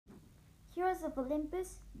Heroes of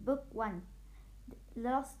Olympus, Book 1, The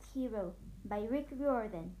Lost Hero, by Rick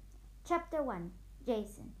Riordan. Chapter 1,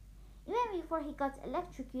 Jason. Even before he got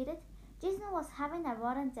electrocuted, Jason was having a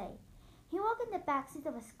rotten day. He walked in the backseat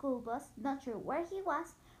of a school bus, not sure where he was,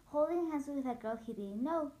 holding hands with a girl he didn't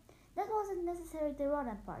know. That wasn't necessarily the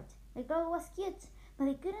rotten part. The girl was cute, but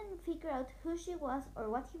he couldn't figure out who she was or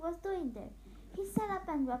what he was doing there. He sat up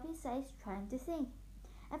and rubbed his eyes, trying to think.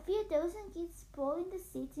 A few dozen kids sprawled in the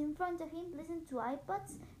seats in front of him, listening to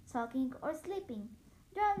iPods, talking or sleeping.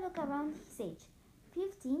 John looked around his age.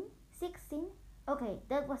 15? 16? Okay,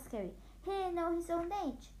 that was scary. He didn't know his own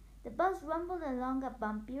age. The bus rumbled along a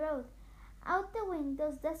bumpy road. Out the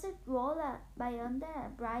windows, desert rolled by under a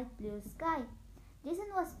bright blue sky. Jason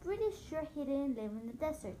was pretty sure he didn't live in the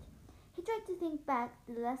desert. He tried to think back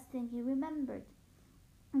the last thing he remembered.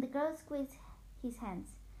 The girl squeezed his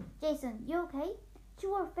hands. Jason, you okay? She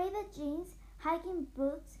wore faded jeans, hiking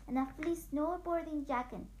boots, and a fleece snowboarding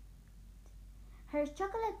jacket. Her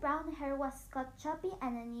chocolate brown hair was cut choppy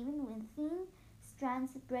and uneven with thin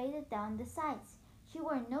strands braided down the sides. She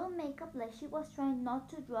wore no makeup, like she was trying not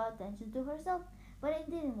to draw attention to herself, but it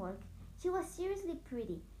didn't work. She was seriously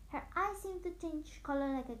pretty. Her eyes seemed to change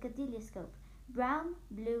color like a kaleidoscope, brown,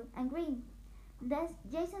 blue, and green.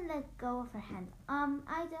 Jason let go of her hand.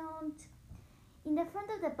 I don't... In the front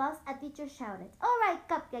of the bus, a teacher shouted, "All right,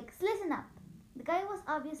 cupcakes, listen up." The guy was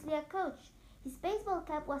obviously a coach. His baseball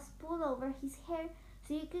cap was pulled over his hair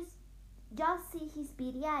so you could just see his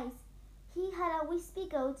beady eyes. He had a wispy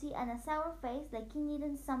goatee and a sour face like he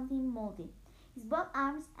needed something moldy. His broad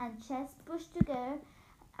arms and chest pushed together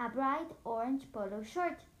a bright orange polo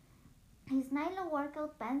shirt. His nylon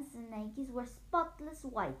workout pants and Nikes were spotless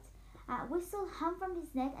white. A whistle hung from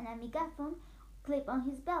his neck and a megaphone clipped on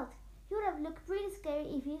his belt. He would have looked pretty scary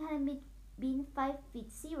if he hadn't been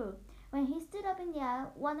 5'0". When he stood up in the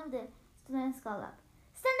aisle, one of the students called up,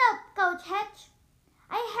 "Stand up, Coach Hedge!"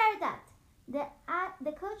 I heard that.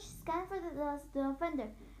 The coach scanned for the offender,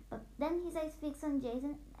 but then his eyes fixed on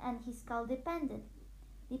Jason and his skull deepened.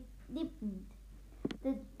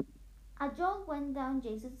 A jolt went down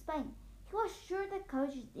Jason's spine. He was sure the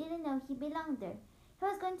coach didn't know he belonged there. He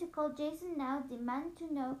was going to call Jason now, demand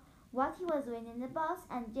to know what he was doing in the bus,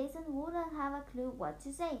 and Jason wouldn't have a clue what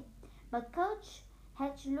to say. But Coach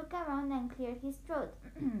Hedge looked around and cleared his throat.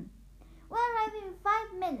 "We'll arrive in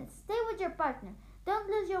 5 minutes. Stay with your partner. Don't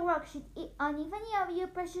lose your worksheet. And if any of you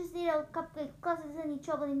precious little cupcake causes any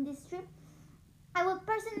trouble in this trip, I will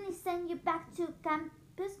personally send you back to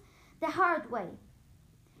campus the hard way."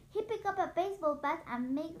 He picked up a baseball bat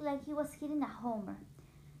and made like he was hitting a homer.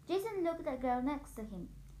 Jason looked at the girl next to him.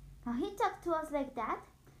 "Can he talk to us like that?"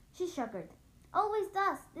 She shrugged. "Always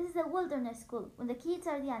does. This is a wilderness school, when the kids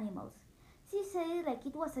are the animals." She said it like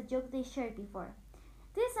it was a joke they shared before.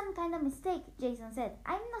 "This is some kind of mistake," Jason said.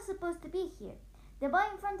 "I'm not supposed to be here." The boy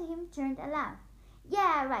in front of him turned a laugh.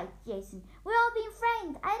 "Yeah, right, Jason. We're all being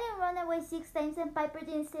framed. I didn't run away 6 times and Piper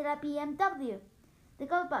didn't steal a BMW. The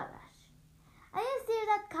girl blushed. "I didn't steal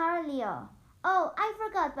that car, Leo." "Oh, I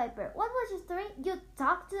forgot, Piper. What was your story? You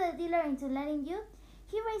talked to the dealer into letting you?"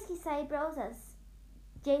 He raised his eyebrows as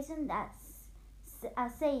Jason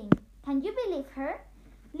saying, "Can you believe her?"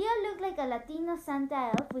 Leo looked like a Latino Santa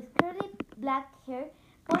elf with curly black hair,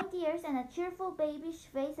 pointy ears, and a cheerful babish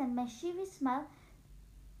face and mischievous smile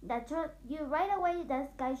that told you right away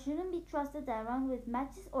that guy shouldn't be trusted around with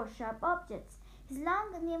matches or sharp objects. His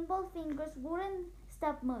long, nimble fingers wouldn't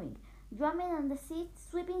stop moving, drumming on the seat,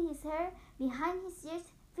 sweeping his hair behind his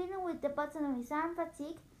ears, fiddling with the button of his arm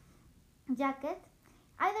fatigue jacket.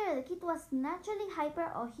 Either the kid was naturally hyper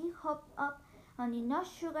or he hopped up on enough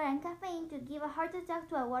sugar and caffeine to give a heart attack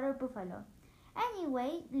to a water buffalo.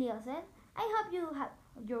 "Anyway," Leo said, "I hope you have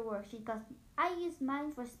your worksheet because I used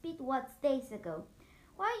mine for speed watts days ago."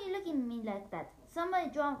 "Why are you looking at me like that? Somebody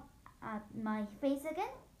draw at my face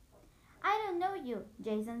again?" "I don't know you,"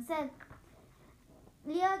 Jason said.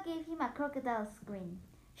 Leo gave him a crocodile's grin.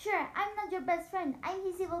 "Sure, I'm not your best friend. I'm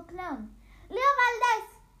his evil clone." "Leo Valdez!"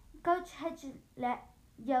 Coach Hedge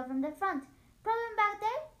yelled from the front. "Problem back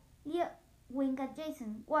there?" Leo winked at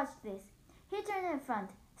Jason. "Watch this." He turned to the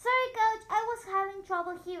front. "Sorry, Coach, I was having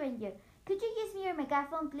trouble hearing you. Could you use me your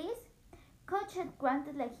megaphone, please?" Coach had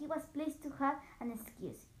grunted like he was pleased to have an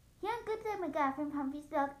excuse. He unclipped the megaphone from his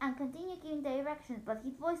belt and continued giving directions, but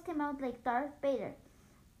his voice came out like Darth Vader.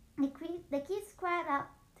 The kids cried out.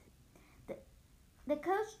 The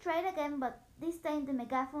coach tried again, but this time the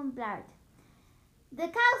megaphone blared. "The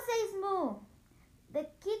cow says moo!" The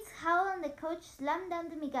kids howled and the coach slammed down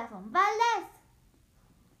the megaphone. "Valdez!"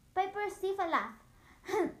 Piper sniffed a laugh.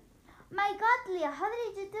 "My God, Leo, how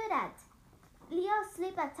did you do that?" Leo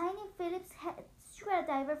slipped a tiny Phillips head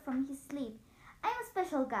screwdriver from his sleeve. I'm a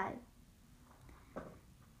special guy.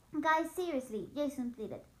 Guys, seriously, Jason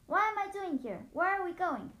pleaded. What am I doing here? Where are we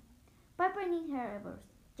going? Piper knit her eyebrows.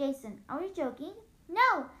 Jason, are you joking?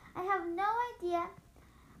 No, I have no idea.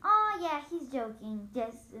 Oh yeah, he's joking,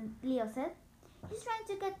 Leo said. He's trying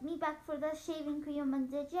to get me back for the shaving cream and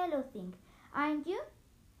the jello thing, aren't you?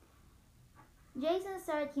 Jason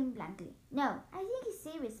stared at him blankly. No, I think he's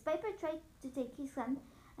serious. Piper tried to take his hand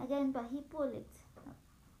again, but he pulled it.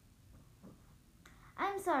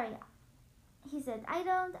 I'm sorry, he said. I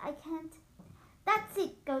can't. That's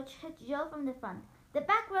it, Coach yelled from the front. The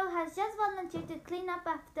back row has just volunteered to clean up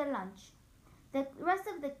after lunch. The rest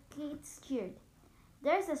of the kids cheered.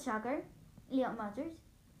 There's a shocker, Leo muttered.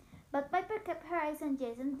 But Piper kept her eyes on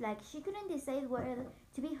Jason like she couldn't decide whether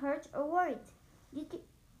to be hurt or worried.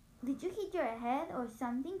 Did you hit your head or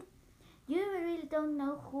something? You really don't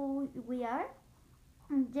know who we are?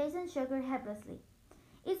 Jason shook her helplessly.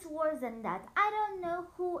 It's worse than that. I don't know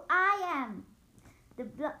who I am.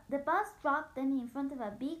 The bus dropped them in front of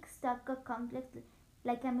a big stucco complex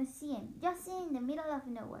like a museum, just in the middle of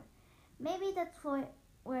nowhere. Maybe that's where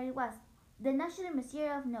it was. The National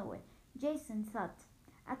Museum of Nowhere, Jason thought.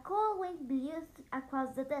 A cold wind blew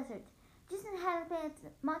across the desert. Jason hadn't paid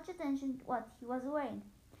much attention to what he was wearing.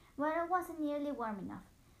 Weather wasn't nearly warm enough.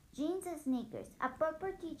 Jeans and sneakers, a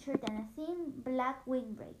purple t-shirt, and a thin black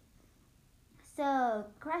windbreak. So,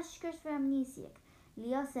 crash course for amnesiac,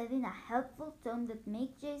 Leo said in a helpful tone that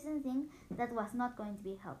made Jason think that was not going to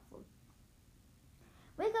be helpful.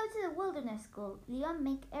 We go to the wilderness school. Leo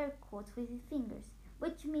made air quotes with his fingers,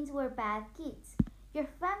 which means we're bad kids. Your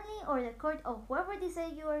family or the court or whoever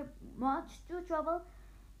decided you were much too trouble,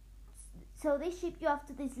 so they shipped you off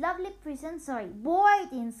to this lovely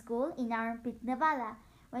boarding school in Armpit, Nevada,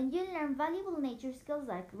 when you learn valuable nature skills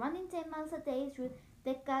like running 10 miles a day through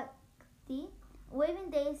the cacti, waving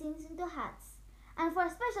daisies into hats. And for a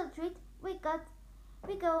special treat, we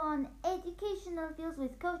go on educational fields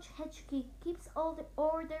with Coach Hedge keeps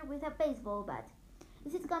order with a baseball bat.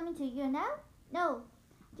 Is it coming to you now? No.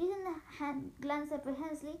 Jason glanced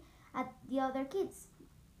apprehensively at the other kids.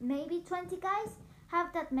 Maybe 20 guys?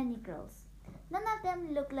 Have that many girls. None of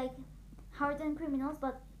them looked like hardened criminals,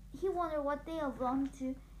 but he wondered what they have done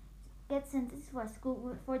to get sentenced for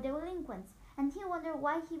school for delinquents, and he wondered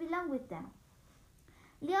why he belonged with them.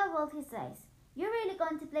 Leo rolled his eyes. You're really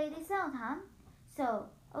going to play this out, huh? So,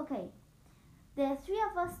 okay. The three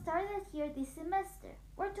of us started here this semester.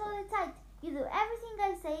 We're totally tight. You do everything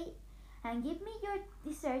I say, and give me your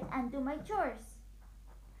dessert and do my chores.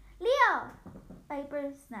 Leo!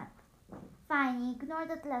 Piper snapped. Fine, ignore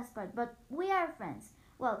that last part, but we are friends.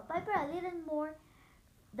 Well, Piper a little more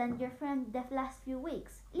than your friend the last few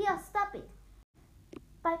weeks. Leo, stop it!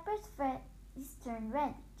 Piper's face turned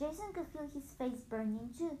red. Jason could feel his face burning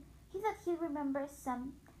too. He thought he'd remember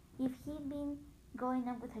some if he'd been going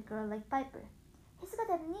on with a girl like Piper. He's got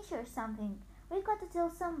amnesia or something. We've got to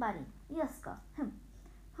tell somebody. Leo scoffed.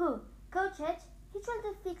 Who? Coach Hedge? He tried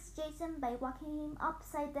to fix Jason by whacking him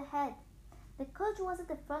upside the head. The coach was at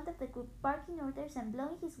the front of the group barking orders and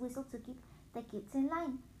blowing his whistle to keep the kids in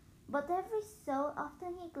line. But every so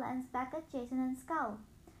often he glanced back at Jason and scowled.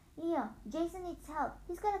 Leo, Jason needs help.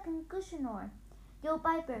 He's got a concussion or... Yo,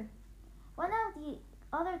 Piper. One of the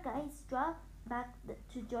other guys dropped back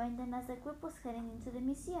to join them as the group was heading into the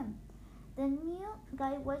museum. The new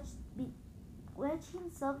guy wedged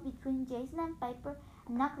himself between Jason and Piper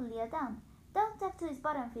and knocked Leo down. Don't talk to his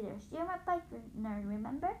bottom feeders. You're my partner,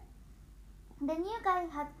 remember? The new guy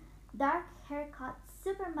had dark haircut,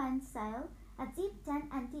 Superman style, a deep tan,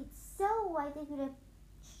 and teeth so white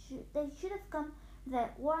they should have come with a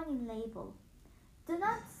warning label. Do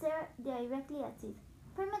not stare directly at it.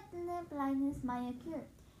 Permanent blindness might occur.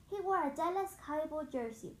 He wore a Dallas Cowboy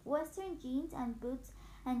jersey, western jeans and boots,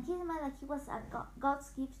 and he smiled like he was a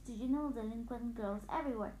God's gift to juvenile delinquent girls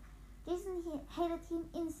everywhere. Jason hated him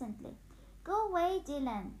instantly. Go away,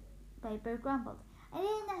 Dylan, Piper grumbled. I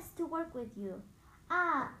didn't ask to work with you.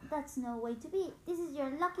 Ah, that's no way to be. This is your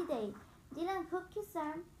lucky day. Dylan hooked his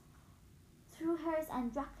arm through hers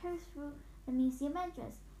and dragged her through the museum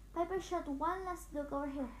entrance. Piper shot one last look over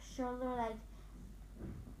her shoulder like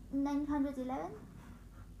 911.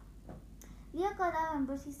 Leo got up and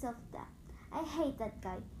brushed himself down. I hate that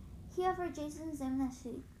guy. He offered Jason's name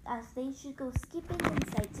as they should go skipping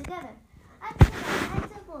inside together. I'm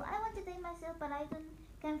simple. I want to date myself, but I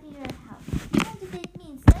can't figure out how. You want to date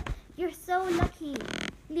me instead? You're so lucky.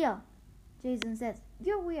 Leo, Jason said,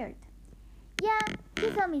 you're weird. Yeah,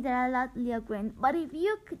 you tell me that a lot, Leo grinned. But if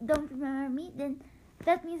you don't remember me, then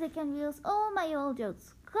that means I can reuse all my old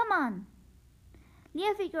jokes. Come on.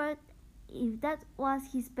 Leo figured out if that was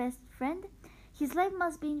his best friend, his life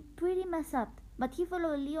must be pretty messed up, but he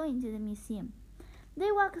followed Leo into the museum.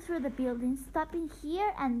 They walked through the building, stopping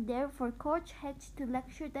here and there for Coach Hedge to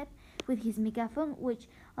lecture them with his megaphone, which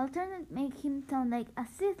alternately made him sound like a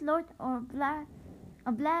Sith Lord or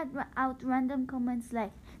blurt out random comments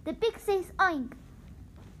like, "The pig says oink!"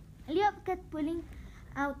 Leo kept pulling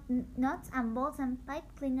out nuts and bolts and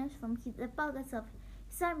pipe cleaners from the pockets of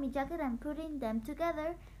his army jacket and putting them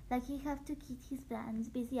together like he had to keep his hands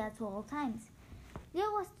busy at all times.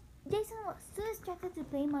 Jason was too distracted to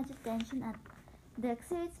pay much attention at the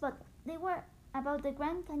exhibits, but they were about the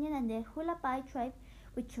Grand Canyon and the Hualapai tribe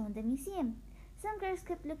which owned the museum. Some girls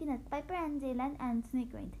kept looking at Piper and Dylan and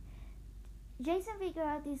snickering. Jason figured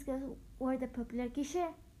out these girls were the popular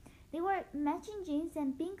Quiche. They wore matching jeans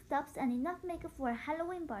and pink tops and enough makeup for a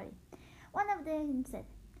Halloween party. One of them said,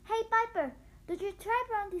 "Hey Piper, do your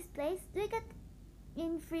tribe run this place? Do you get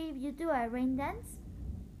in free if you do a rain dance?"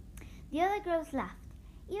 The other girls laughed.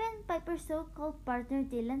 Even Piper's so-called partner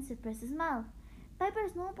Dylan suppressed a smile.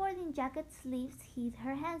 Piper's snowboarding jacket sleeves hid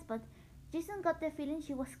her hands, but Jason got the feeling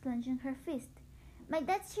she was clenching her fist. "My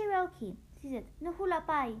dad's Cherokee," she said. "No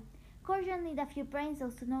Hualapai. Of course you'll need a few brains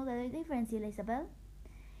to know the difference, Elizabeth."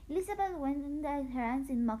 Elizabeth went her hands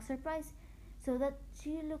in mock surprise, so that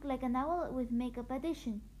she looked like an owl with makeup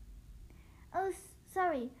addition. "Oh,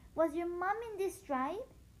 sorry. Was your mom in this tribe?"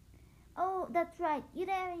 "Oh, that's right. You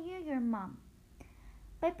never knew your mom."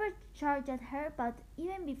 Piper charged at her, but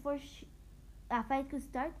even before a fight could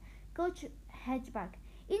start, Coach Hedge barked,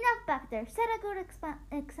 "Enough back there! Set a good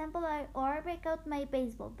example or I'll break out my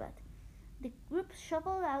baseball bat." The group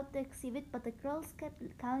shuffled out the exhibit, but the girls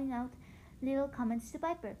kept calling out little comments to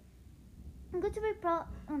Piper. "Good to be proud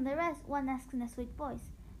on the rest," one asked in a sweet voice.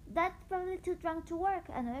 "Dad's probably too drunk to work,"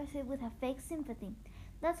 another said with a fake sympathy.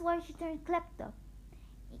 "That's why she turned klepto."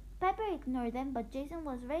 Piper ignored them, but Jason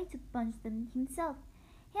was ready to punch them himself.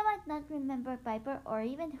 He might not remember Piper or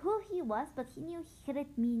even who he was, but he knew he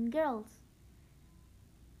hated mean girls.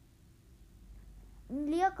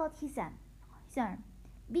 Leo caught his arm.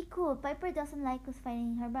 "Be cool. Piper doesn't like us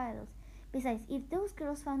fighting her battles. Besides, if those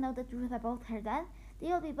girls found out the truth about her dad,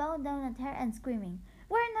 they'll be bowing down at her and screaming,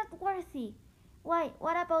 'We're not worthy!' Why,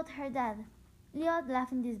 what about her dad?" Leo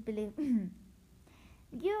laughed in disbelief.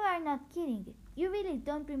 "You are not kidding. You really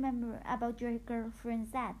don't remember about your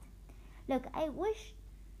girlfriend's dad." "Look, I wish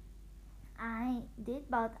I did,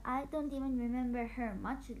 but I don't even remember her,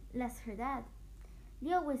 much less her dad."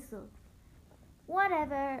 Leo whistled.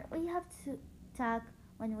 "Whatever, we have to talk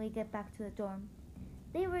when we get back to the dorm."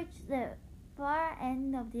 They reached the far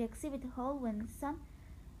end of the exhibit hall when some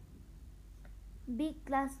big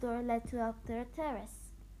glass door led to the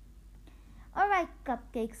terrace. "All right,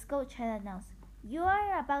 cupcakes," Coach had announced. "You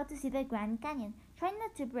are about to see the Grand Canyon. Try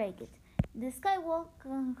not to break it. The skywalk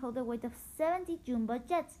can hold the weight of 70 jumbo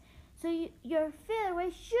jets, so your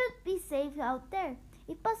featherweight should be safe out there.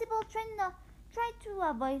 If possible, try to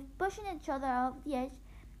avoid pushing each other off the edge,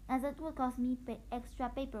 as that will cost me extra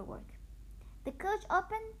paperwork." The coach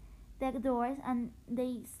opened the doors and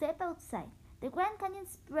they stepped outside. The Grand Canyon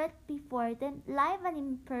spread before them, live and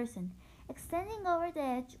in person. Extending over the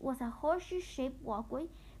edge was a horseshoe-shaped walkway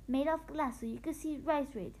made of glass so you could see right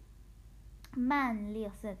through it. "Man,"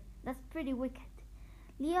 Leo said, "that's pretty wicked."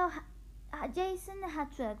 Jason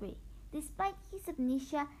had to agree. Despite his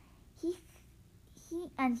amnesia, he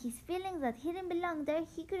and his feelings that he didn't belong there,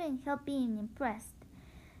 he couldn't help being impressed.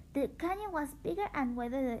 The canyon was bigger and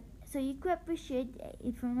wider, so you could appreciate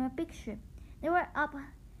it from a picture. They were up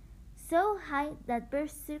so high that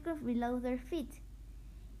birds circled below their feet.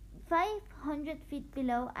 500 feet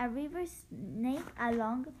below, a river snaked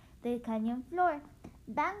along the canyon floor.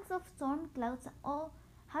 Banks of storm clouds all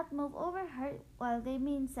had moved overhead while they were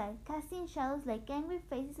inside, casting shadows like angry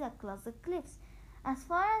faces across the cliffs. As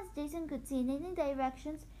far as Jason could see in any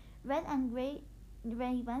directions, red and gray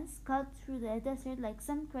ravens cut through the desert like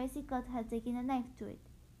some crazy god had taken a knife to it.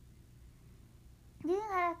 Jason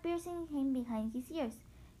had a piercing pain behind his ears.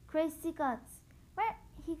 Crazy gods. Where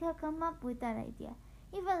he had come up with that idea?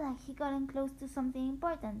 He felt like he gotten close to something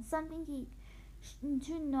important, something he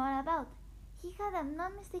should know about. He had an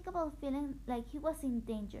unmistakable feeling like he was in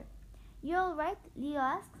danger. "You all right?" Leo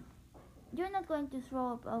asked. "You're not going to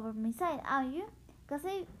throw up over my side, are you? 'Cause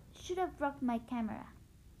I should have brought my camera."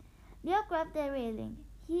 Leo grabbed the railing.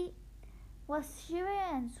 He was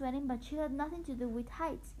shivering and sweating, but she had nothing to do with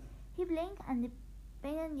heights. He blinked and the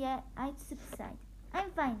pain in the eyes subsided.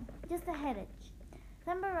 "I'm fine, just a headache."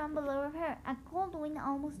 Thunder rumbled over her. A cold wind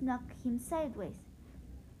almost knocked him sideways.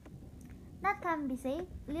 "That can't be safe."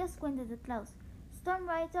 Leo squinted at the clouds. storm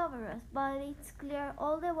rides over us, but it's clear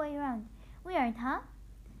all the way around. Weird, huh?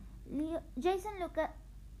 Jason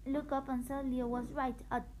looked up and saw Leo was right.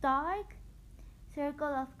 A dark circle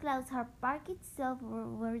of clouds had parked itself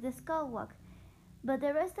over the skywalk, but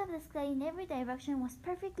the rest of the sky in every direction was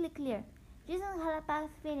perfectly clear. Jason had a bad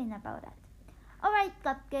feeling about that. "All right,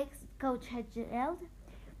 cupcakes," Coach Hedge yelled.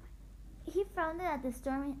 He frowned at the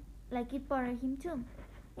storm like it bothered him too.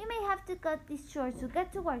 "We may have to cut this short, so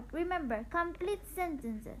get to work. Remember, complete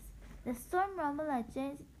sentences." The storm rumbled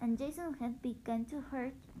and Jason's head began to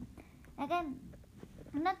hurt again.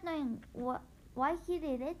 Not knowing why he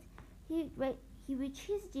did it, he reached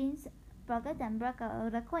his jeans pocket and broke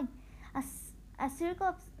out a coin. A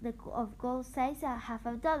circle of gold size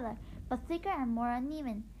 $50, but thicker and more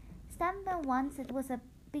uneven. Stamped on one side was a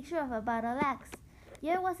picture of a battle axe. The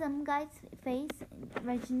other was some guy's face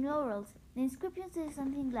wrenching laurels. The inscription said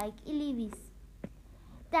something like Ilivis.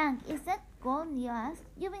 "Dang, is that gold?" Leo asked.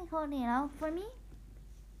 "You've been holding it out for me?"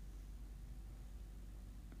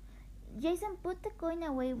 Jason put the coin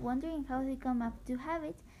away, wondering how he come up to have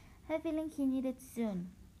it, a feeling he needed soon.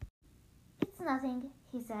 "It's nothing,"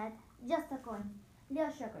 he said. "Just a coin." Leo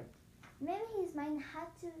shrugged. Maybe his mind had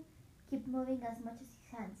to keep moving as much as his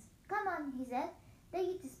hands. "Come on," he said.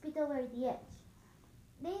 "Take it to spit over the edge."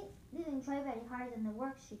 They didn't try very hard on the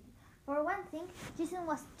worksheet. For one thing, Jason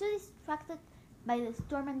was too distracted by the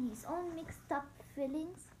storm and his own mixed-up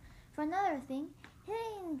feelings. For another thing, he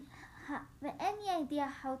didn't have any idea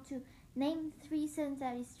how to name 3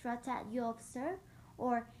 century strata you observe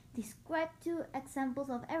or describe 2 examples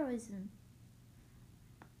of heroism.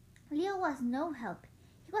 Leo was no help.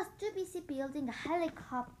 He was too busy building a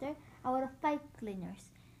helicopter out of pipe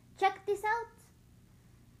cleaners. "Check this out!"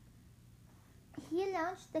 He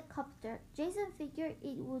launched the copter. Jason figured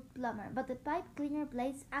it would plumber, but the pipe cleaner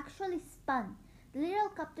blades actually spun. The little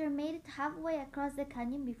copter made it halfway across the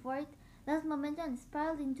canyon before it lost momentum and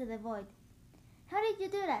spiraled into the void. "How did you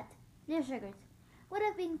do that?" Leo shrugged. "Would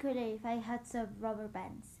have been cooler if I had some rubber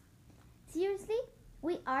bands." "Seriously?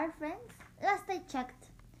 We are friends?" "Last I checked."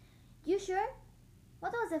 "You sure?"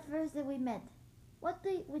 "What was the first day we met? What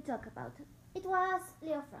did we talk about?" "It was—"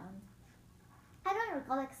 Leo frowned. "I don't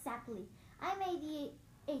recall exactly. I'm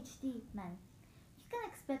ADHD, man. You can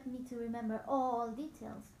expect me to remember all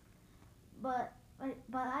details. But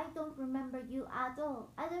I don't remember you at all.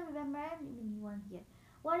 I don't remember anyone here.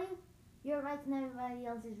 What if you're right and everybody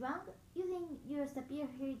else is wrong? You think you just appeared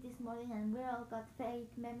here this morning and we all got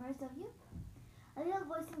fake memories of you?" A little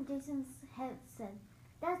voice in Jason's head said,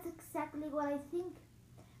 "That's exactly what I think."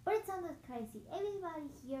 But it sounded crazy. Everybody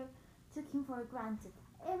here took him for granted.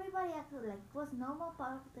 Everybody acted like it was normal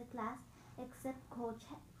part of the class except Coach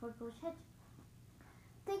Hedge.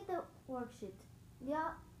 "Take the worksheet."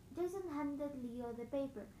 Jason handed Leo the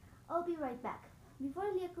paper. "I'll be right back."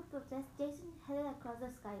 Before Leo could protest, Jason headed across the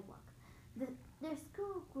skywalk. Their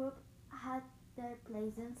school group had their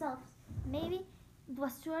place themselves. Maybe it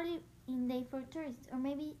was too early in the day for tourists, or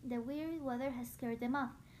maybe the weird weather had scared them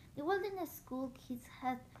off. The wilderness school kids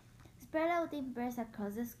had spread out in pairs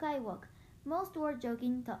across the skywalk. Most were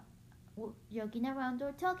joking around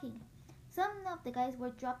or talking. Some of the guys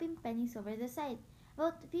were dropping pennies over the side.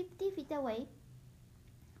 About 50 feet away,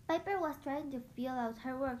 Piper was trying to fill out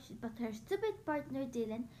her worksheet, but her stupid partner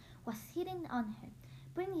Dylan was hitting on her,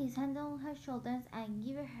 putting his hand on her shoulders and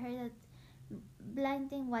giving her that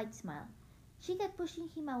blinding white smile. She kept pushing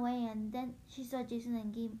him away, and then she saw Jason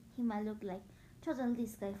and gave him a look like, "Total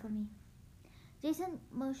this guy for me." Jason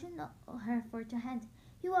motioned her for her hand.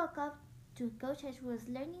 He walked up to Coach Hedge, who was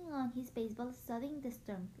leaning on his baseball, studying the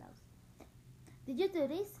storm clouds. "Did you do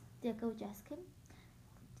this?" the coach asked him.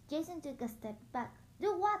 Jason took a step back.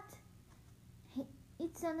 "Do what?"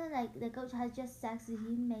 It sounded like the coach had just asked if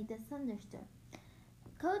he made a thunderstorm.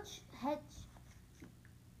 Coach Hedge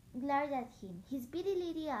glared at him, his beady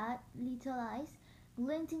little eyes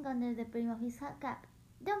glinting under the brim of his cap.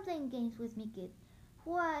 "Don't play games with me, kid.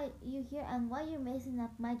 Who are you here and why you're messing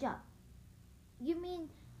up my job?" "You mean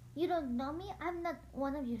you don't know me? I'm not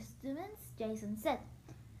one of your students," Jason said.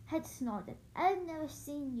 Hedge snorted. "I've never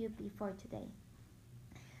seen you before today."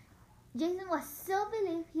 Jason was so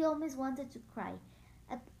relieved he almost wanted to cry.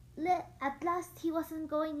 At last he wasn't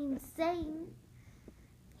going insane.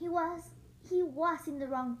 He was in the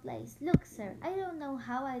wrong place. "Look, sir, I don't know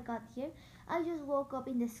how I got here. I just woke up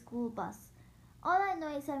in the school bus. All I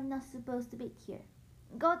know is I'm not supposed to be here."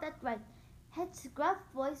 "Got that right." Hedge's gruff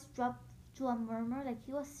voice dropped to a murmur like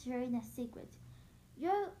he was sharing a secret.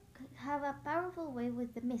 "You have a powerful way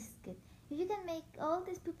with the mist, kid. If you can make all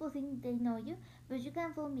these people think they know you, but you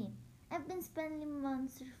can't fool me. I've been spending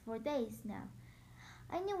months for days now.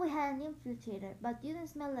 I knew we had an infiltrator, but you don't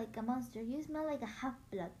smell like a monster. You smell like a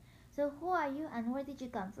half-blood. So who are you and where did you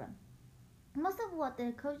come from? Most of what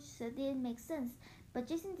the coach said didn't make sense, but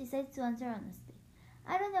Jason decided to answer honestly.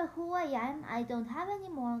 I don't know who I am. I don't have any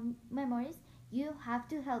more memories. You have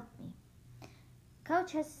to help me.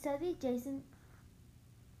 Coach has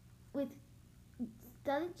with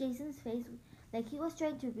studied Jason's face like he was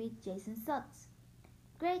trying to read Jason's thoughts.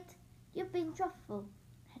 Great, you've been truthful,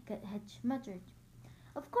 Hedge muttered.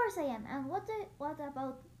 Of course I am, and what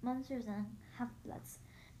about monsters and half-bloods?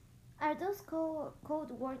 Are those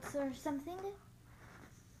code words or something?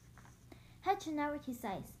 Hedge narrowed his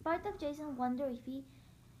eyes. Part of Jason wondered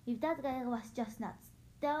if that guy was just nuts.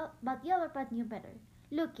 But the other part knew better.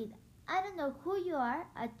 Look, kid, I don't know who you are,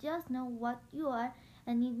 I just know what you are,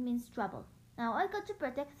 and it means trouble. Now I got to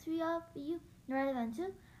protect three of you rather than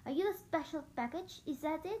two. Are you the special package? Is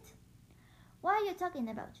that it? What are you talking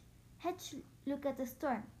about? Hedge looked at the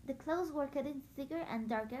storm. The clouds were getting thicker and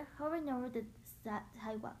darker, hovering over the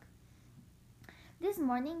sidewalk. This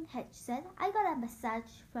morning, Hedge said, I got a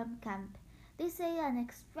message from camp. They say an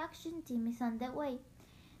extraction team is on the way.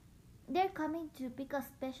 They're coming to pick a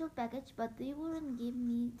special package, but they wouldn't give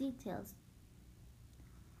me details.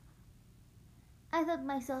 I thought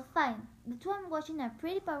myself, fine. The two I'm watching are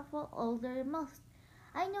pretty powerful, older than most.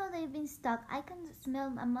 I know they've been stuck. I can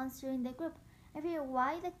smell a monster in the group. I figure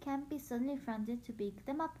why the camp is suddenly fronted to pick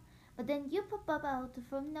them up. But then you pop up out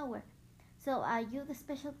from nowhere. So are you the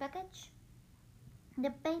special package?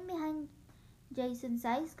 The pain behind Jason's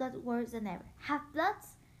eyes got worse than ever.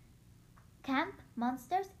 Half-bloods? Camp?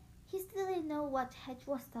 Monsters? He still didn't know what Hedge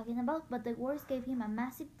was talking about, but the words gave him a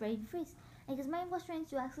massive brain freeze, like his mind was trying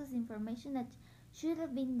to access information that should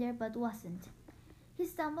have been there but wasn't. He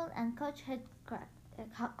stumbled and Coach Hedge caught him.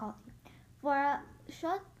 For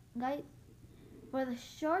the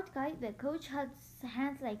short guy, the coach had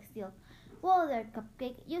hands like steel. Whoa there,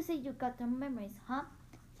 Cupcake. You say you got no memories, huh?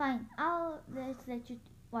 Fine, I'll let you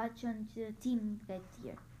watch until the team gets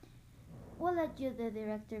here. We'll let you, the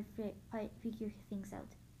director, figure things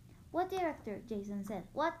out. What director? Jason said.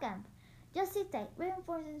 What camp? Just sit tight.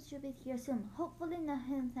 Reinforcements should be here soon. Hopefully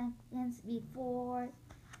nothing happens before...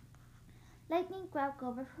 Lightning cracked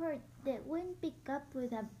overhead. The wind picked up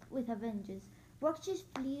with a vengeance. Roaches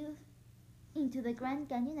flew into the Grand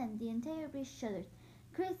Canyon and the entire bridge shuddered.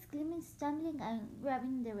 Chris screaming, stumbling and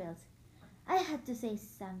grabbing the rails. I had to say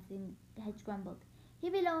something, Hedge grumbled. He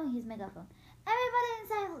blew on his megaphone. Everybody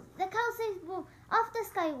inside! The cow says move! Off the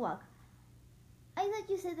skywalk! I thought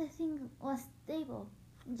you said the thing was stable,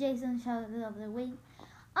 Jason shouted over the wind.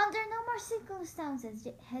 Under no more circumstances,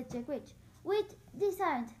 Hedge agreed. We'd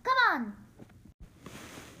disarmed. Come on!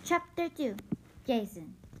 Chapter 2.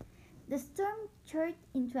 Jason. The storm turned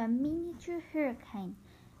into a miniature hurricane.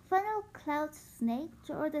 Funnel clouds snaked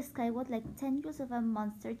toward the skyward like tendrils of a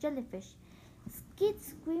monster jellyfish. Kids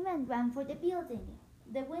screamed and ran for the building.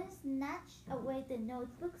 The wind snatched away the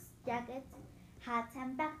notebooks, jackets, hats,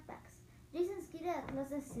 and backpacks. Jason skidded across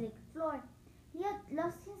the slick floor. He had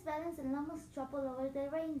lost his balance and almost toppled over the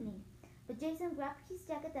railing, but Jason grabbed his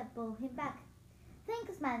jacket and pulled him back.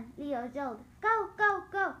 Thanks, man, Leo yelled. Go, go,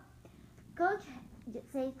 go! Coach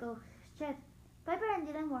said go straight. Piper and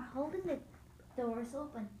Dylan were holding the doors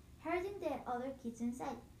open, herding the other kids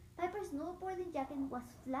inside. Piper's snowboarding jacket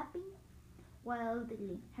was flapping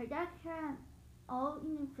wildly, her dark hair all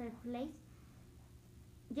in her place.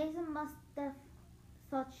 Jason must have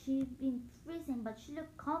thought she'd been freezing, but she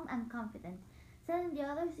looked calm and confident, telling the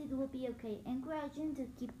others it would be okay, encouraging to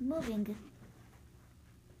keep moving.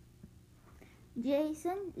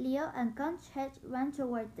 Jason, Leo, and Coach Hedge ran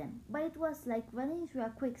toward them, but it was like running through a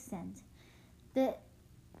quicksand. The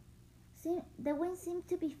wind seemed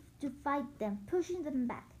to fight them, pushing them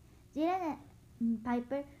back. Dylan and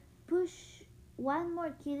Piper pushed one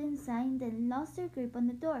more kid inside, then lost their grip on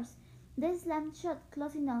the doors. They slammed shut,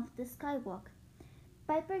 closing off the skywalk.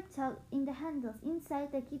 Piper tugged in the handles.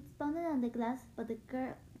 Inside, the kids pounded on the glass, but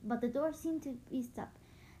the door seemed to be stopped.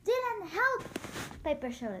 Dylan, help!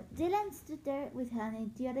 Piper shouted. Dylan stood there with an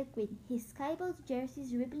idiotic grin, his sky-blue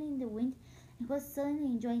jerseys rippling in the wind, and was suddenly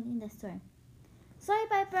enjoying the storm. Sorry,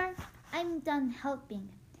 Piper, I'm done helping.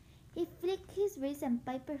 He flicked his wrist and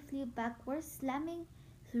Piper flew backwards, slamming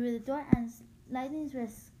through the door and sliding through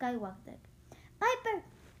the skywalk deck. Piper!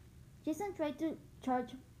 Jason tried to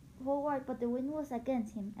charge forward, but the wind was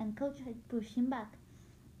against him, and Coach had pushed him back.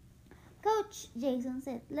 Coach, Jason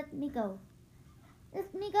said, let me go.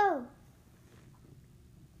 Let me go.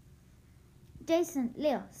 Jason,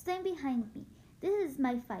 Leo, stand behind me. This is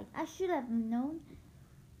my fight. I should have known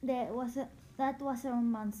that was a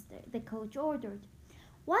monster, the coach ordered.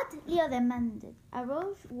 What? Leo demanded. A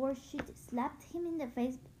rose worship slapped him in the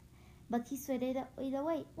face, but he sweated it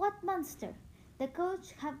away. What monster? The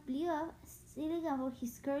coach had Leo sitting over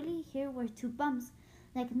his curly hair were two bumps,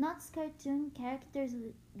 like Knott's cartoon characters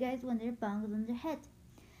guys when they're banged on their head.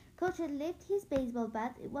 Coach had left his baseball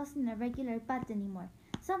bat. It wasn't a regular bat anymore.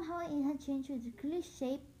 Somehow it had changed to a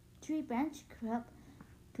curly-shaped tree-branch club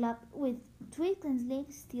with twigs and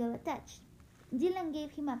leaves still attached. Dylan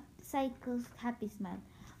gave him a psycho's happy smile.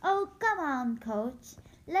 Oh, come on, coach.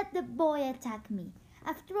 Let the boy attack me.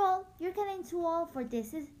 After all, you're getting too old for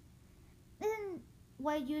this. Isn't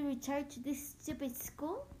why you retired to this stupid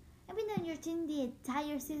school? I've been on your team the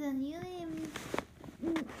entire season. You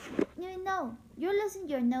know. You're losing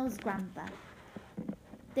your nose, Grandpa.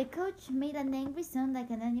 The coach made an angry sound like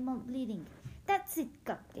an animal bleeding. That's it,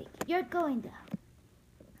 Cupcake. You're going down.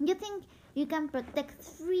 You think you can protect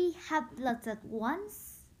 3 half-bloods at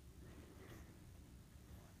once?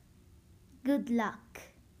 Good luck.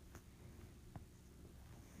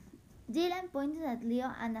 Dylan pointed at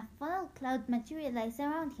Leo and a funnel cloud materialized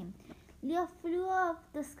around him. Leo flew off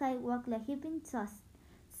the skywalk like he'd been tossed.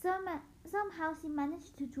 Somehow he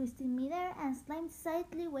managed to twist in midair and slammed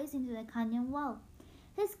sideways into the canyon wall.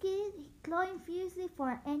 His kid clawing furiously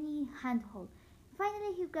for any handhold.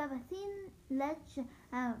 Finally, he grabbed a thin ledge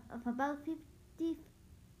of about 50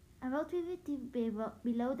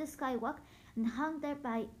 below the skywalk and hung there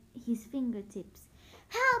by his fingertips.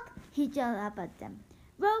 Help! He yelled up at them.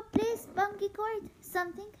 Rope, please, bungee cord,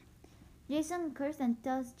 something. Jason cursed and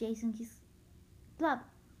tossed Jason his club.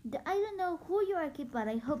 I don't know who you are, kid, but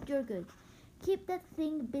I hope you're good. Keep that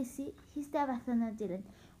thing busy, he stabbed at Dylan,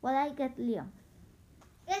 while I get Leo.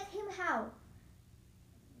 Get him how?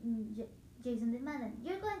 Jason demanded.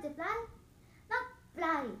 You're going to fly? Not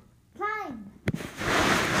fly. Climb.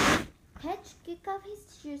 Hedge kicked off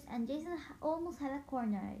his shoes and Jason almost had a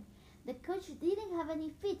corner. The coach didn't have any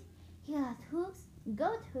feet. He had hooves,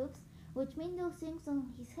 goat hooves, which mean those things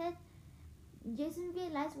on his head Jason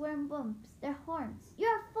realized weren't bumps, they're horns.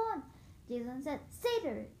 You're a fawn, Jason said.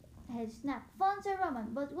 Satyr, Hedge snapped. Fawns are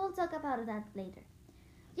Roman, but we'll talk about that later.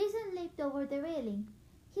 Jason leaped over the railing.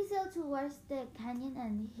 He sailed towards the canyon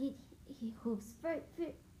and hit his hooves first.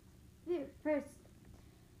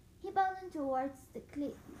 He bounded towards the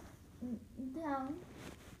cliff, down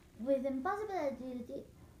with impossible agility,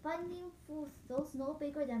 finding footholds no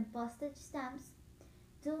bigger than postage stamps,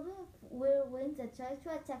 turbulent whirlwinds that tried to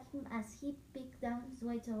attack him as he picked down his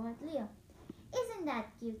way toward Leo. Isn't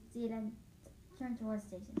that cute? Dylan turned towards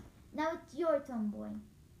Jason. Now it's your turn, boy.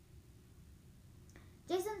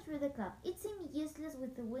 Jason threw the club. It seemed useless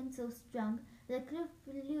with the wind so strong. The club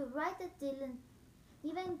flew right at Dylan,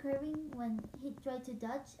 even curving when he tried to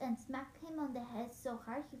dodge, and smacked him on the head so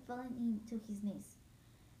hard he fell into his knees.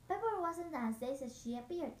 Pepper wasn't as dazed as she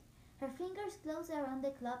appeared. Her fingers closed around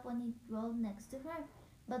the club when it rolled next to her,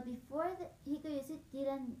 but before he could use it,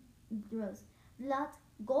 Dylan rose. Blood,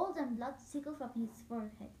 golden blood, trickled from his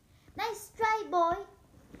forehead. Nice try, boy!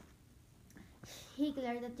 He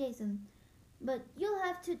glared at Jason. But you'll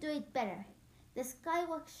have to do it better. The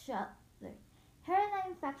skywalk shuddered.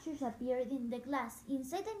 Hairline fractures appeared in the glass.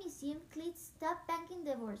 Inside the museum, cleats stopped banging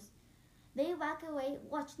the doors. They backed away,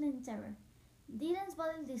 watching in terror. Dylan's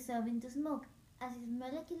body dissolved into smoke as his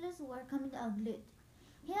molecules were coming unglued.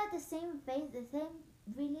 He had the same face, the same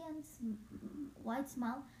brilliant white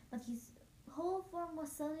smile, but his whole form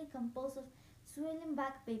was suddenly composed of swirling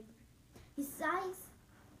back paper. His eyes,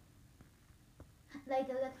 like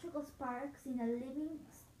electrical sparks in a living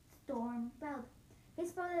storm cloud. He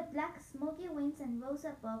sprouted black, smoky wings and rose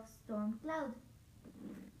above storm cloud.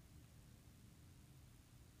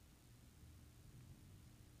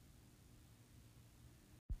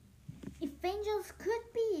 If angels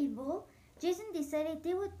could be evil, Jason decided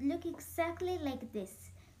they would look exactly like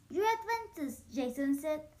this. You're Adventus, Jason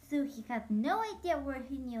said, though he had no idea where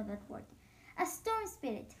he knew that word. A storm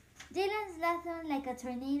spirit. Dylan's laughed like a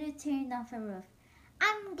tornado tearing off a roof.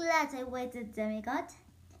 I'm glad I waited, demigod.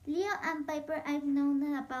 Leo and Piper I've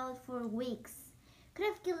known about for weeks. Could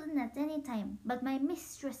have killed them at any time, but my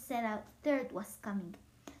mistress said a third was coming.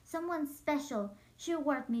 Someone special. She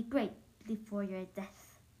warned me greatly for your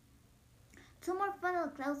death. 2 more funnel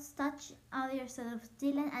clouds touched other side of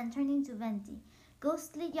Dylan and turned into Venti,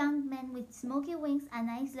 ghostly young men with smoky wings and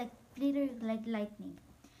eyes like glittered like lightning.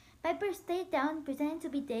 Piper stayed down, pretending to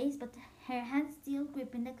be dazed, but her hands still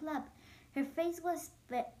gripping the club. Her face was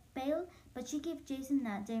pale, but she gave Jason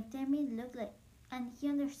a determined look, and he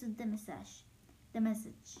understood the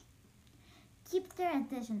message. Keep their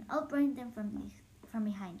attention. I'll burn them from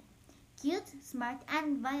behind. Cute, smart,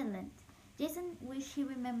 and violent. Jason wished he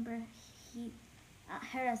remembered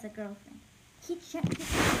her as a girlfriend. He is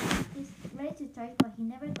ready to try, but he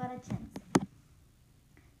never got a chance.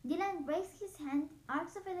 Dylan raised his hand,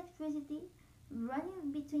 arcs of electricity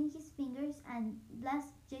running between his fingers, and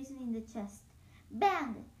blasted Jason in the chest.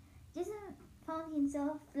 Bang! Jason found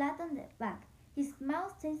himself flat on the back. His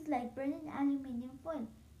mouth tasted like burning aluminum foil.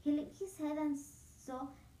 He lifted his head and saw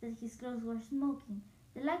that his clothes were smoking.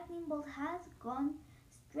 The lightning bolt had gone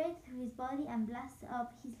straight through his body and blasted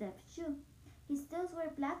up his left shoe. His toes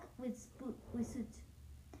were black with soot.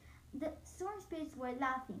 The storm spirits were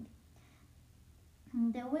laughing.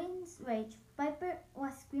 The winds raged. Piper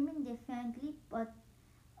was screaming defiantly, but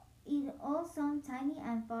it all sounded tiny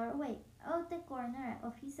and far away. Out the corner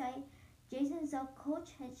of his eye, Jason saw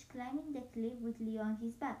Coach Hedge climbing the cliff with Leo on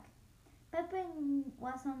his back. Piper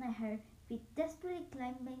was on her feet, desperately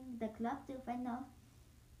climbing the club to find off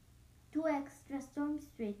 2 extra storm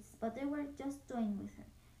spirits, but they were just toying with her.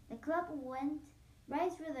 The club went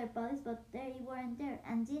right through their bodies, but they weren't there,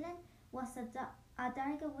 and Dylan was a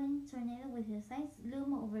dark wind tornado with his eyes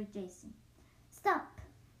loom over Jason. Stop!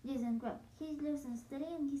 Jason grabbed. He loosened steady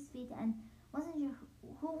on his feet and wasn't sure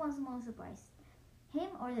who was most surprised, him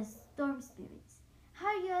or the storm spirits. How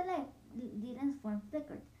are you alive? Dylan's form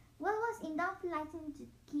flickered. What was enough lightning to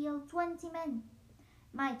kill 20 men?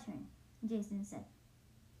 My turn, Jason said.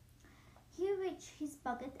 He reached his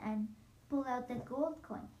pocket and pulled out the gold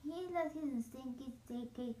coin. He let his instinct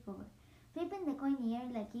take over, flipping the coin in the air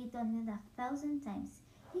like he'd done it 1,000 times.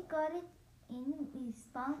 He got it in his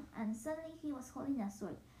palm, and suddenly he was holding a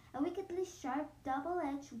sword, a wickedly sharp,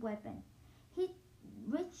 double-edged weapon. He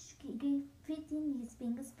reached, fitting his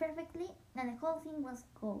fingers perfectly, and the whole thing was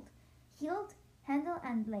gold, hilt, handle,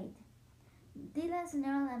 and blade. Dylan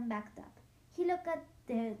snarled and backed up. He looked at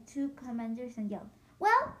the 2 commanders and yelled,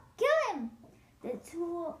 "Well, kill him!" The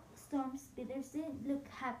 2 storm spirits didn't look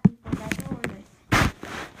happy for that order.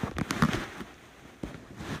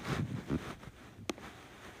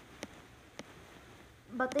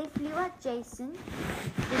 But they flew at Jason,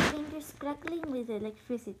 their fingers crackling with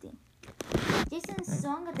electricity. Jason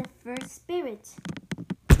swung at the first spirit.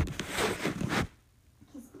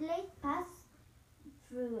 His blade passed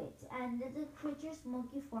through it, and the creature's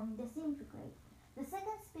smoky form disintegrated. The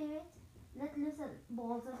second spirit let loose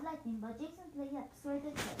balls of lightning, but Jason's blade absorbed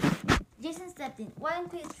the first. Jason stepped in. One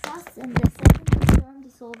quick thrust, and the second storm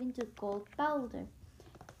dissolved into gold powder.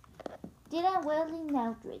 Dylan wailed in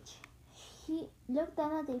outrage. He looked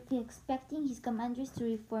down at the field, expecting his commanders to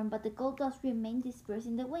reform, but the gold dust remained dispersed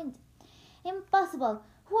in the wind. Impossible!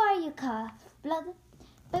 Who are you, Calf-Blood?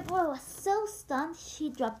 Piper was so stunned she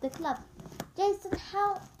dropped the club. Jason,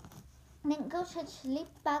 how? Then Coach had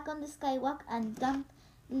slipped back on the skywalk and dumped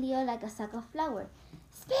Leo like a sack of flour.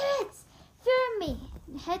 Spirits! Fear me!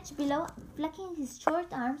 Hedge below, flicking his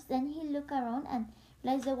short arms. Then he looked around and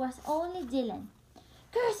realized there was only Dylan.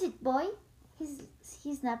 Curse it, boy!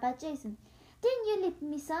 He snapped at Jason. Didn't you leave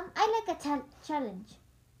me some? I like a challenge.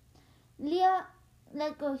 Leo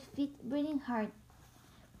let go his feet, breathing hard.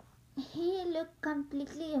 He looked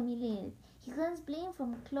completely humiliated, his hands bleeding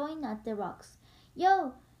from clawing at the rocks.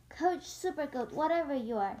 Yo, Coach Supercoat, whatever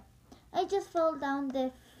you are. I just fell down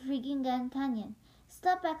the frigging Grand Canyon.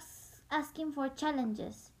 Stop asking for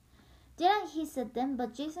challenges. Dylan hissed at them,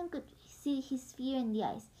 but Jason could see his fear in the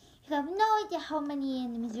eyes. You have no idea how many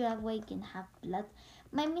enemies you awaken, Half-Blood.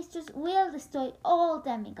 My mistress will destroy all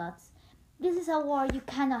demigods. This is a war you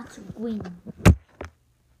cannot win.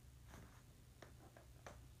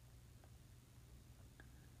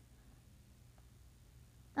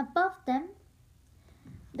 Above them,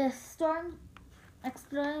 the storm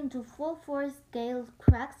exploded into full force. Gale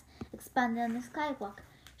cracks expanded on the skywalk.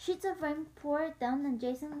 Sheets of rain poured down, and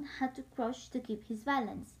Jason had to crouch to keep his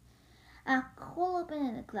balance. A hole opened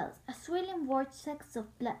in the clouds, a swirling vortex of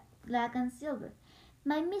black and silver.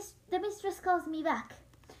 The mistress calls me back,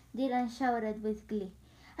 Dylan shouted with glee.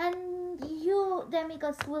 And you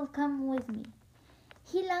demigods will come with me.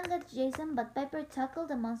 He lunged at Jason, but Piper tackled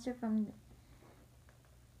the monster from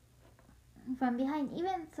behind.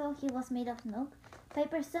 Even though he was made of smoke,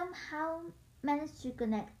 Piper somehow managed to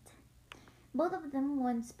connect. Both of them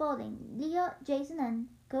went sprawling. Leo, Jason, and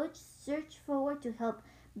Coach surged forward to help.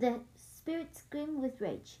 The spirit screamed with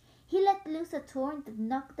rage. He let loose a torrent that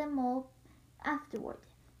knocked them all afterward.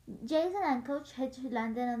 Jason and Coach Hedge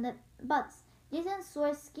landed on their butts. Jason's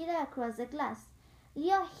sword skidded across the glass.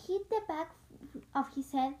 Leo hit the back of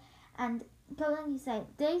his head and caught on his side,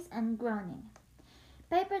 dazed and groaning.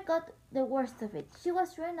 Piper got the worst of it. She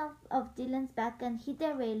was thrown off of Dylan's back and hit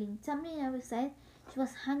the railing. Tumbling over side, she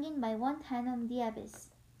was hanging by one hand on the abyss.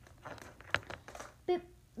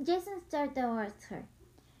 Jason started towards her.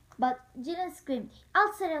 But Dylan screamed,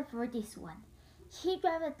 "I'll settle for this one." He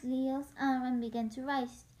grabbed at Leo's arm and began to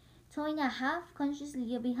rise, throwing a half-conscious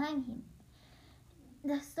Leo behind him.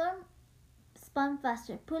 The storm spun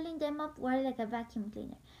faster, pulling them upward like a vacuum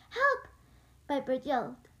cleaner. "Help!" Piper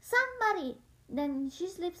yelled. "Somebody!" Then she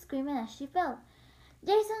slipped, screaming as she fell.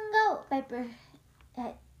 "Jason, go!" Piper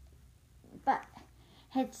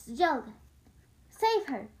Hedges yelled. "Save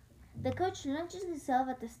her!" The coach launches himself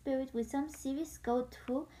at the spirit with some serious code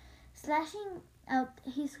fu, slashing out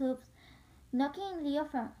his hooves, knocking Leo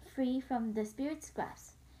free from the spirit's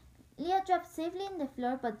grasp. Leo dropped safely on the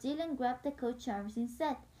floor, but Dylan grabbed the coach's arms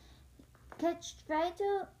instead. Coach tried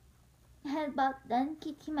to headbutt, then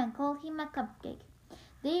kicked him and called him a cupcake.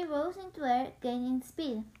 They rose into air, gaining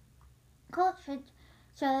speed. Coach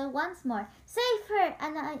shouted once more, "Save her,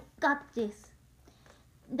 and I got this."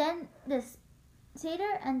 Then the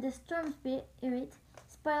satyr and the storm spirit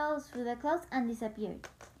spiraled through the clouds and disappeared.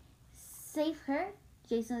 "Save her?"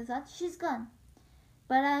 Jason thought. "She's gone."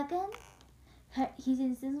 But again, his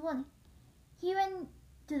instincts won. He ran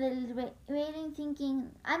to the railing thinking,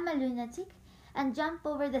 "I'm a lunatic," and jumped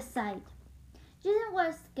over the side. Jason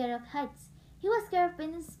was scared of heights. He was scared of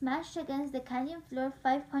being smashed against the canyon floor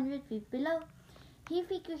 500 feet below. He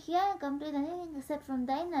figured he hadn't accomplished anything except from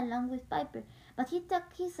dying along with Piper, but he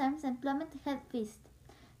tucked his arms and plummeted head first.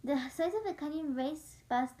 The sides of the canyon raced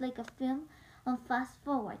past like a film on fast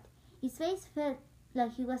forward. His face felt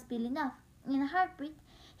like he was peeling off. In a heartbeat,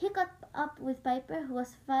 he caught up with Piper, who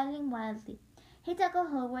was falling wildly. He tackled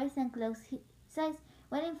her waist and closed his eyes,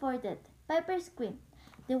 waiting for death. Piper screamed.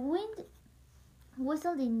 The wind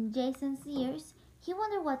whistled in Jason's ears. He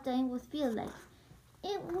wondered what dying would feel like.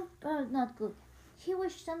 It was not good. He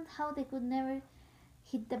wished somehow they could never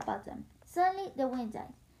hit the bottom. Suddenly, the wind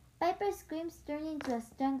died. Piper's screams turned into a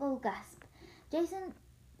strangled gasp. Jason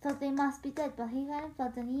thought they must be dead, but he hadn't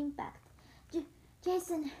felt any impact.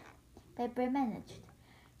 "Jason," Piper managed.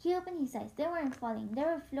 He opened his eyes. They weren't falling. They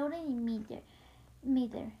were floating in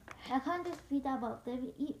midair, 100 feet above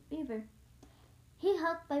the river. He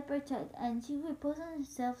hugged Piper tight, and she reposed on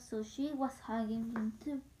herself, so she was hugging him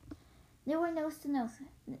too. They were nose to nose.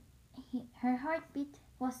 Her heartbeat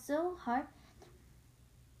was so hard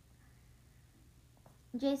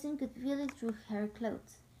Jason could feel it through her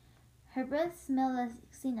clothes. Her breath smelled like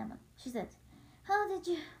cinnamon. She said, "How did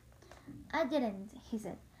you—" "I didn't," he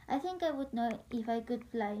said. "I think I would know if I could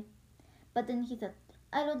fly." But then he thought,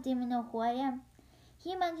 "I don't even know who I am."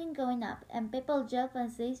 He imagined going up, and people jumped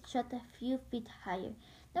as they shot a few feet higher.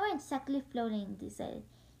 They weren't exactly floating, he decided.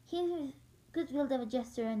 He could feel the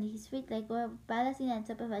gesture on his feet like we were balancing on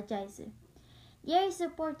top of a geyser. "The air is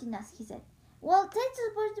supporting us," he said. "Well, try to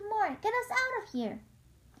support it more. Get us out of here."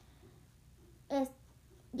 As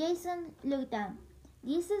Jason looked down,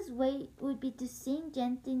 the easiest way would be to sink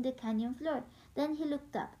gently in the canyon floor. Then he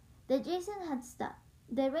looked up. The rain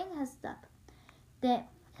had stopped. The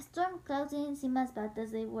storm clouds didn't seem as bad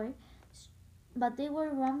as they were, but they were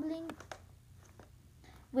rumbling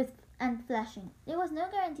and flashing. There was no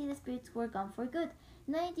guarantee the spirits were gone for good.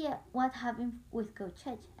 No idea what happened with Coach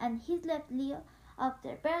Hedge, and he'd left Leo up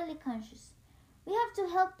there, barely conscious. "We have to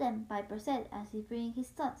help them," Piper said as if reading his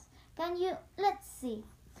thoughts. "Can you? Let's see."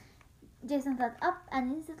 Jason thought up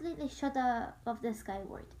and instantly they shot up of the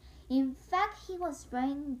skyward. In fact, he was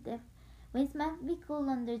trying the winds might be cool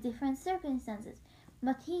under different circumstances,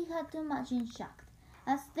 but he had to imagine shocked.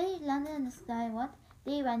 As they landed on the skyward,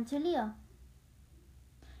 they ran to Leo.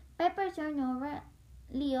 Piper turned over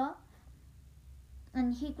Leo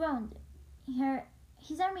and he groaned.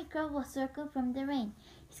 His army crowd was circled from the rain.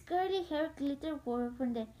 His curly hair glittered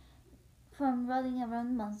from rolling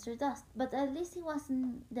around monster dust, but at least he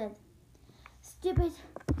wasn't dead. "Stupid,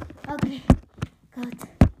 ugly goat,"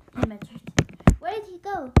 he muttered. "Where did he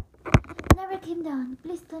go?" "Never came down.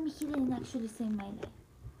 Please tell me he didn't actually save my life."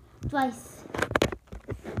 "Twice,"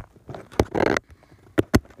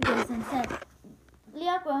 Jason said.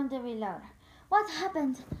 Leo groaned very loud. "What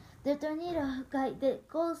happened?" "The tornado guy, the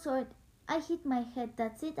cold sword. I hit my head.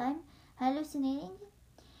 That's it. I'm hallucinating."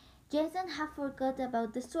 Jason had forgot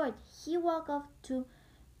about the sword. He walked off to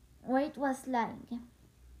where it was lying.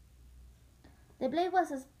 The blade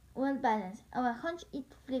was as well balanced. Of a hunch it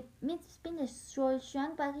flipped. Mid-spin the sword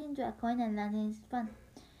shrank back into a coin and landed in his palm.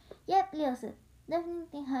 "Yep," Leo said.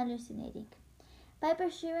 "Definitely hallucinating." Piper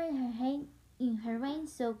shivered in her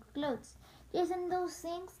rain-soaked clothes. "Jason, those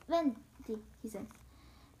things—" "Venti," he said.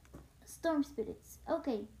 "Storm spirits.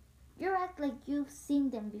 Okay. You act like you've seen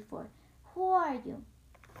them before. Who are you?"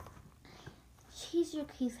 He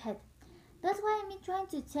shook his head. "That's what I've been trying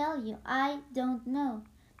to tell you. I don't know."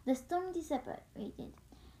 The storm dissipated.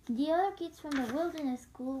 The other kids from the wilderness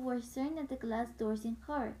school were staring at the glass doors in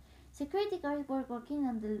horror. Security guards were working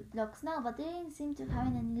on the locks now, but they didn't seem to have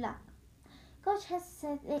any luck. Coach has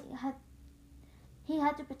said he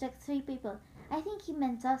had to protect 3 people. I think he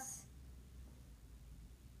meant us.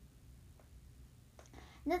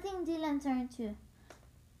 Nothing Dylan turned to.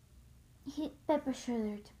 Pepper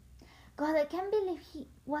shuddered. God, I can't believe he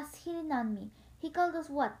was hitting on me. He called us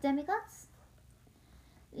what, demigods?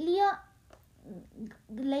 Leo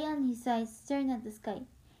lay on his side, staring at the sky.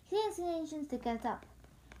 He didn't see any chance to get up.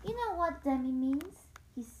 You know what demi means?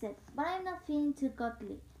 He said, but I'm not feeling too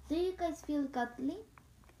godly. Do you guys feel godly?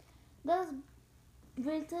 Those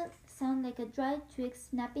brittle sound like a dried twig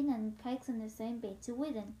snapping and kikes on the same bait to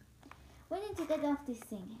widen. We need to get off this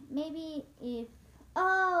thing. Maybe if...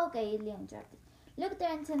 Oh, okay, Leo interrupted. Look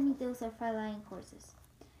there and tell me those are flying horses.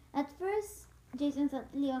 At first, Jason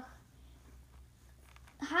thought Leo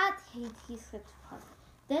had hit his head hard.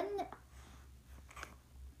 Then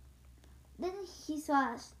he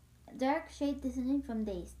saw a dark shade descending from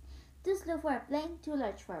the east. Too slow for a plane, too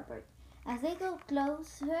large for a bird. As they go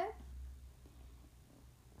closer,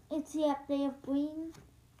 it's a play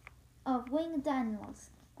of winged animals.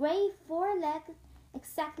 Gray, 4-legged,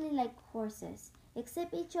 exactly like horses,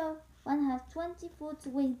 except each one has 20-foot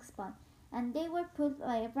wingspan, and they were pulled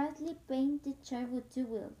by a brightly painted chariot with 2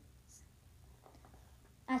 wheels.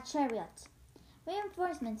 A chariot.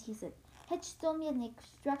 Reinforcement, he said. Hedge told me an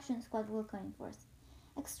extraction squad will come for us.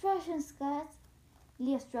 Extraction squad?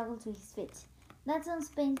 Leo struggled to his feet. That sounds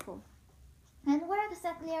painful. And where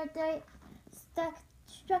exactly are they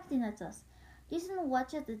extracting at us? Jason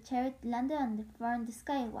watched as the chariot landed on the floor on the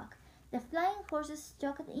skywalk. The flying horses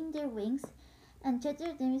struck in their wings and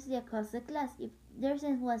chattered aimlessly across the glass if their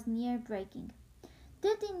sense was near breaking.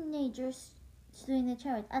 2 teenagers stood in the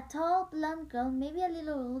chariot. A tall, blonde girl, maybe a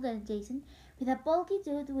little older than Jason, with a bulky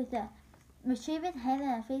dude with a shaven head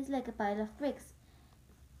and a face like a pile of bricks.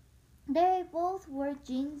 They both wore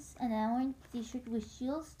jeans and an orange t-shirt with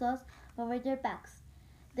shields tossed over their backs.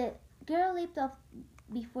 The girl leaped off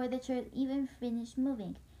before the chariot even finished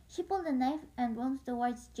moving. She pulled a knife and runs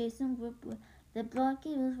towards Jason's group where the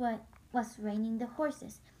blocky was reining the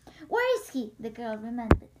horses. Where is he? The girl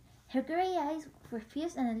demanded. Her gray eyes were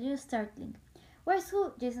fierce and a little startling. Where's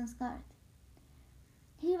who? Jason scowled.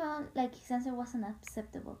 He felt like his answer was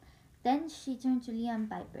unacceptable. Then she turned to Leo and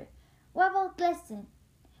Piper. What about Gleason?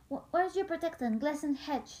 Where's your protectant, Gleason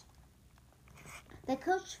Hedge? The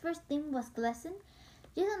coach's first name was Gleason.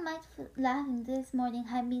 Jason might laugh in this morning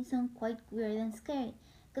had been some quite weird and scary.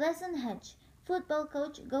 Gleason Hedge, football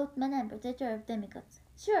coach, goatman, and protector of demigods.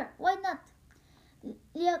 Sure, why not?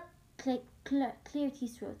 Leo cleared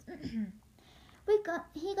his throat.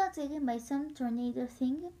 He got taken by some tornado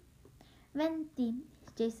thing. Venti,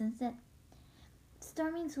 Jason said.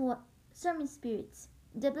 Storming spirits.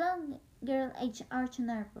 The blonde girl arched an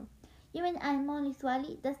eyebrow. You mean I'm only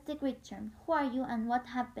Thwally? That's the great term. Who are you and what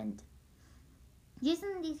happened?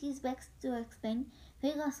 Jason did his best to explain,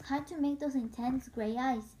 but he had to make those intense gray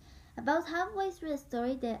eyes. About halfway through the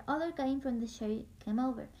story, the other guy from the chariot came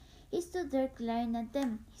over. He stood there glaring at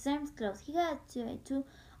them, his arms closed. He had a tattoo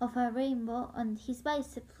of a rainbow on his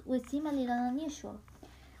biceps, which seemed a little unusual.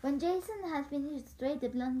 When Jason had finished the story, the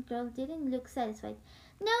blonde girl didn't look satisfied.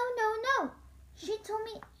 No! She told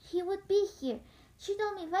me he would be here. She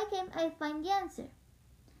told me if I came, I'd find the answer.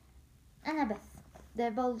 Annabeth, the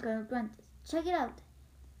bold girl grunted. Check it out.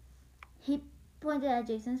 He pointed at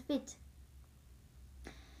Jason's feet.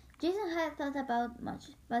 Jason had thought about much,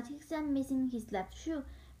 but he was missing his left shoe,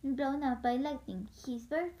 blown up by lightning. His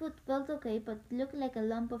bare foot felt okay, but looked like a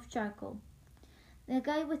lump of charcoal. The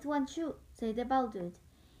guy with one shoe, said the bald dude.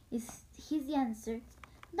 Is he the answer?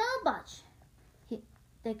 No, Butch,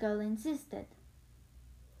 the girl insisted.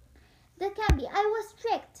 That can't be. I was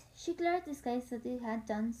tricked. She cleared the sky so they had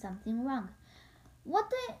done something wrong.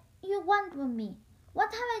 What do you want with me?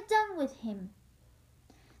 What have I done with him?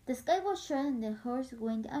 The sky was short and the horse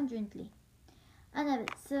whined urgently.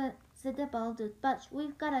 Annabeth, said the bald dude. Butch,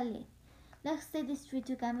 we've got to leave. Let's take this tree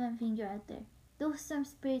to camp and finger out there. Those storm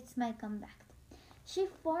spirits might come back. She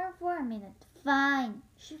formed for a minute. Fine.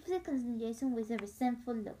 She flicked at Jason with a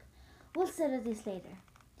resentful look. We'll settle this later.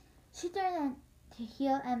 She turned to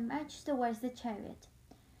heel and marched towards the chariot.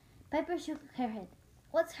 Piper shook her head.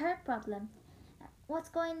 What's her problem? What's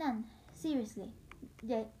going on? Seriously,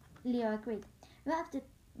 Leo agreed. We have to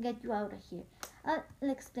get you out of here. I'll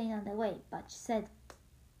explain on the way, Butch said.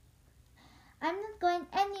 I'm not going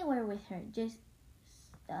anywhere with her,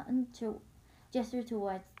 gestured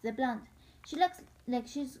towards the blonde. She looks like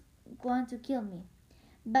she's going to kill me.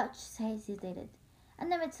 Butch hesitated. And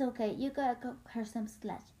now it's okay. You gotta cook her some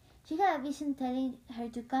slash. She had a vision telling her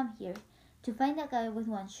to come here, to find a guy with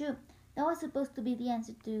one shoe. That was supposed to be the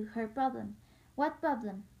answer to her problem. What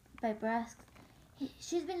problem? Piper asked.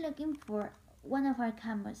 She's been looking for one of our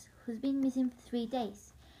cameras, who's been missing for 3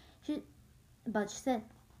 days. Butch said.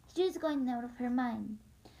 She's going out of her mind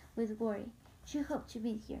with worry. She hoped to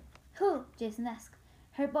be here. Who? Jason asked.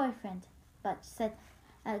 Her boyfriend, Butch said.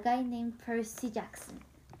 A guy named Percy Jackson.